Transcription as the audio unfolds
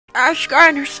just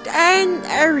gonna stand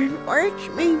there and watch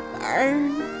me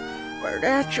burn. Well,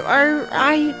 that's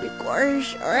alright,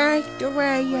 because I like the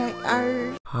way it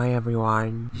is. Hi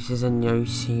everyone, this is a new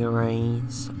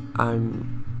series.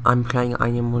 I'm playing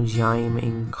Animal Jam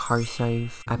in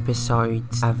CURSIVE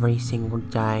episodes every single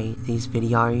day. These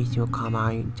videos will come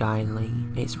out daily.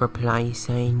 It's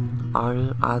replacing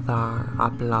all other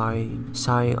uploads,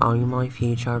 so all my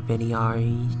future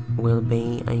videos will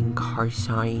be in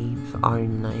CURSIVE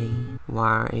only,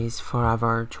 where is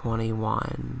Forever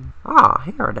 21. Ah,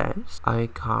 here it is.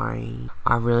 Okay,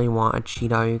 I really want a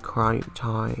Cheeto crop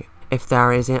top. If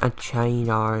there isn't a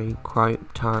Cheeto crop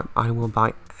top, I will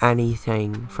buy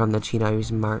anything from the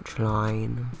Cheetos merch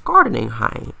line. Gardening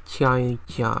hat,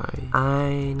 Jojo,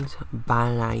 and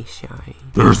ballet show.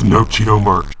 There's no Cheeto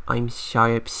merch. I'm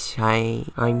so upset.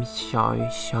 I'm so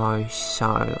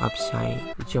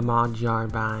upset. Jamal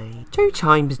Jarby. 2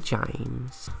 times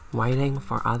James. Waiting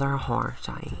for other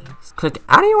horses. Click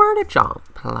anywhere to jump.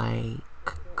 Clank,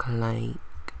 clank,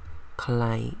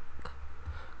 clank,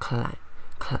 clank,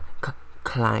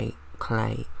 clank,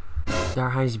 clank. There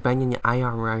has been an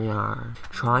error.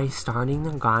 Try starting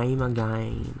the game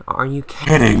again. Are you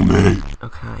Kidding me?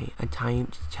 Okay,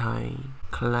 attempt to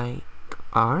click.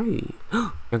 Oh,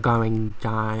 you're going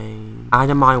down. Out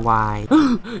of my way.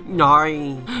 No.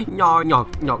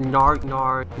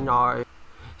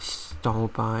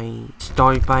 Stop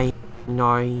it.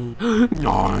 No.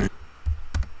 No.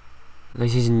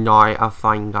 This is not a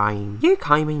fun game. You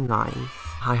came in late.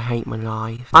 I hate my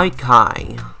life.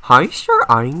 Okay, host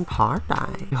your own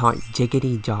party. Hot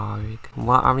diggity dog.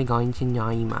 What are we going to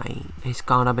name it? It's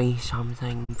gotta be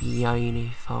something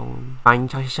beautiful.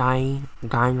 Fantasy,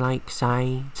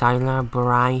 galaxy,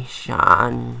 celebration.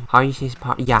 Host is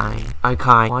part. Yeah.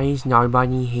 Okay. Why is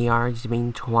nobody here? It's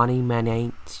been 20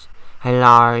 minutes.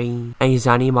 Hello, is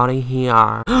anybody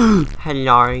here?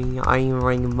 Hello, I'm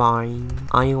Rainbow.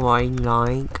 I would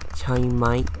like to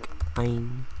make a...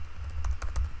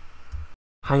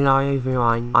 Hello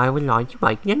everyone, I would like to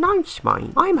make an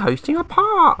announcement. I'm hosting a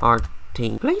party.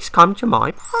 Please come to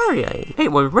my party.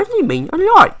 It will really mean a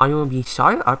lot. I will be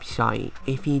so upset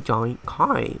if you don't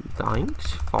come.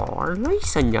 Thanks for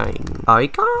listening.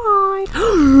 Okay.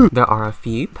 There are a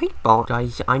few people.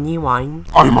 Does anyone...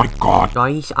 Oh my god.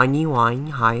 Does anyone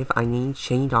have any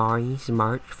Cheetos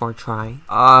merch for try?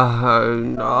 Oh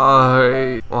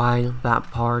no. Well,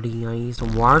 that party is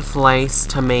worthless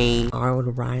to me. I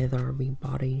would rather be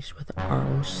buddies with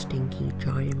Earl Stinky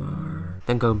Jamer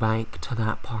than go back to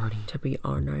that party. To be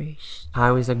honest,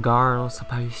 how is a girl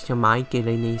supposed to make it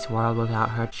in this world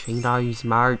without her Cheetos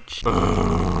merch?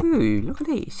 Ooh, look at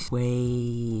this.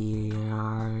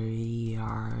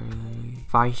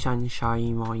 Fashion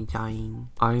shine my dang.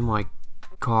 Oh my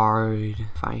god.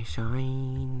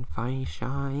 Fashion.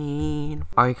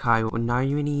 Okay, well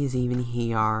nobody is even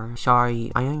here.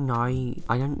 Sorry, I don't know.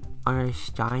 I don't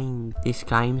understand. This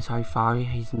game so far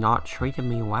has not treated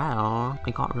me well. I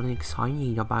got really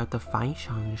excited about the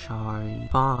fashion show,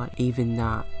 but even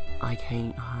that I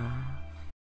can't have.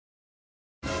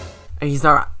 Is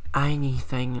there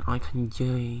anything I can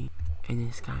do in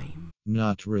this game?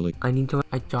 Not really. I need to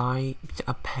adopt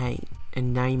a pet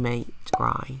and name it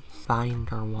Grace. Find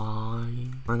her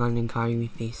one. We're gonna go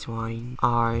with this one.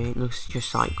 Oh, it looks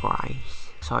just like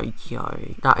Grace. So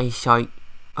cute. That is so...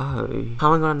 Oh,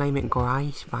 how am I gonna name it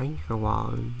Grace? Find her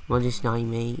one. We'll just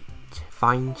name it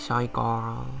Fancy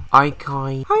Girl.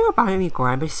 Okay, how about we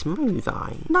grab a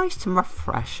smoothie? Nice and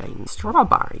refreshing.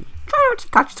 Strawberry. Try not to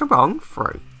catch the wrong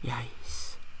fruit.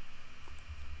 Yes.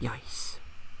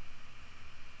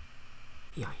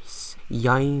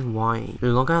 Yay, why?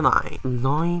 Look at that.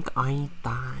 Like I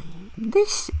die.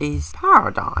 This is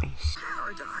paradise.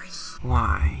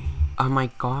 Why? Oh my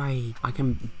god. I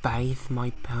can bathe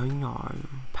my pino.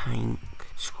 Pink.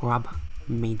 Scrub.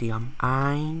 Medium.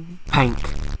 And pink.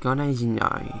 God as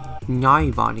know.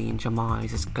 Nobody in Jamal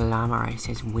is as glamorous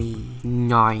as we.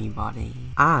 Nobody.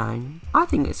 And I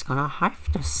think it's gonna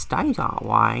have to stay that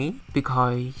way.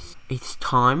 Because it's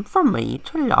time for me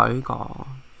to log off.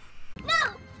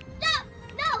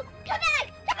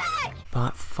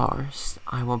 But first,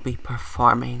 I will be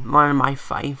performing one of my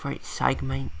favourite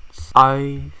segments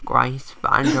of Grace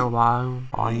Vanderwall.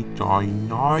 I don't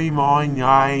know my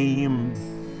name.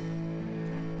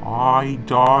 I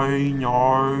don't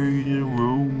know the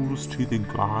rules to the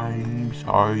game,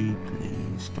 so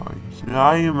please don't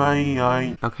slay me.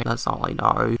 Okay, that's all I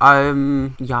know.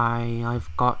 Yeah, I've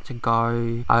got to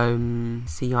go.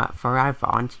 See you at Forever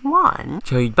 21.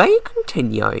 To be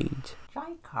continued.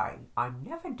 JK, I'm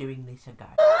never doing this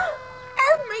again.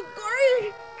 Oh my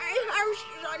god! I have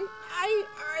some... I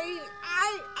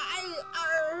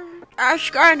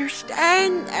just gonna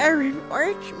stand there and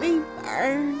watch me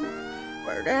burn.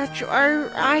 Well, that's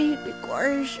alright,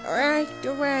 because I like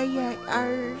the way it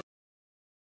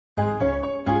is.